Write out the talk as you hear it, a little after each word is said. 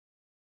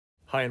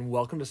Hi, and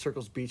welcome to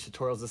Circles Beach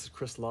Tutorials. This is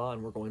Chris Law,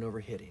 and we're going over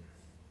hitting.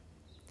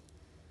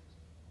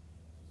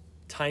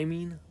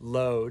 Timing,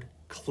 load,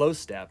 close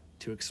step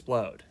to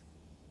explode.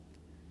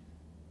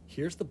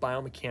 Here's the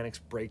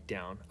biomechanics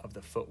breakdown of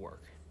the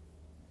footwork.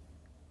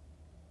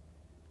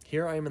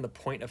 Here I am in the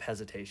point of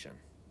hesitation.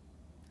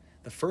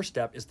 The first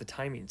step is the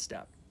timing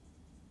step.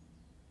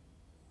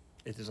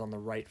 It is on the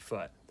right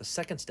foot. The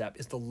second step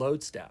is the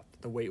load step.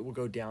 The weight will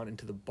go down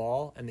into the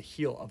ball and the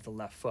heel of the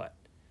left foot.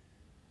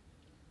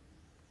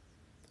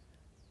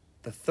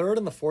 The third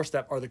and the fourth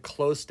step are the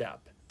close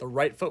step. The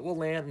right foot will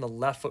land and the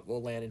left foot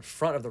will land in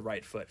front of the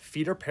right foot.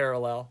 Feet are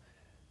parallel.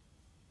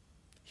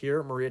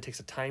 Here, Maria takes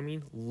a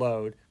timing,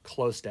 load,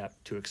 close step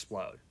to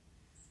explode.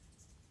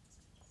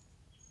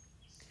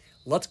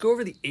 Let's go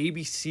over the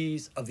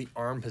ABCs of the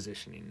arm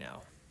positioning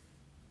now.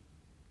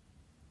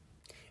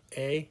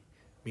 A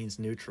means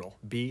neutral.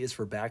 B is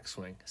for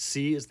backswing.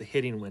 C is the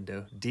hitting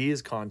window. D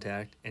is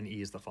contact. And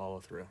E is the follow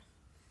through.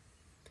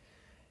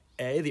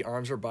 A, the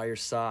arms are by your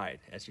side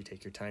as you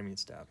take your timing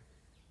step.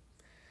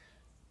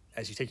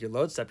 As you take your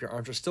load step, your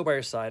arms are still by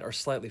your side or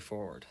slightly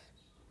forward.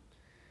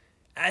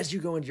 As you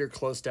go into your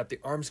close step, the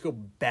arms go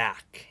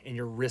back and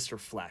your wrists are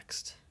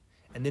flexed.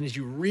 And then as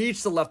you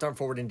reach the left arm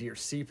forward into your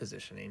C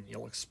positioning,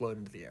 you'll explode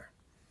into the air.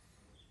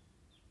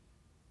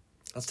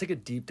 Let's take a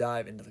deep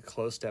dive into the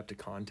close step to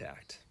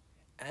contact.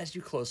 As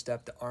you close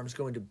step, the arms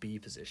go into B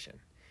position.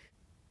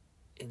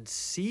 In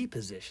C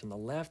position, the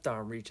left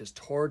arm reaches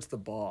towards the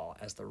ball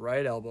as the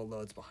right elbow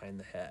loads behind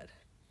the head.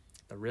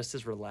 The wrist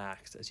is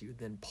relaxed as you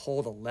then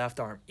pull the left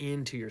arm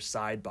into your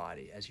side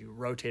body as you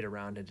rotate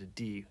around into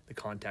D, the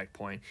contact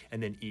point,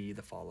 and then E,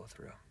 the follow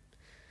through.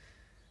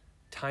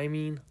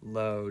 Timing,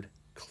 load,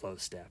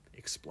 close step,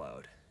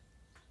 explode.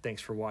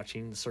 Thanks for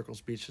watching the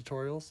Circles Beach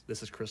Tutorials.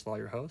 This is Chris Law,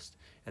 your host,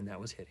 and that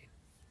was hitting.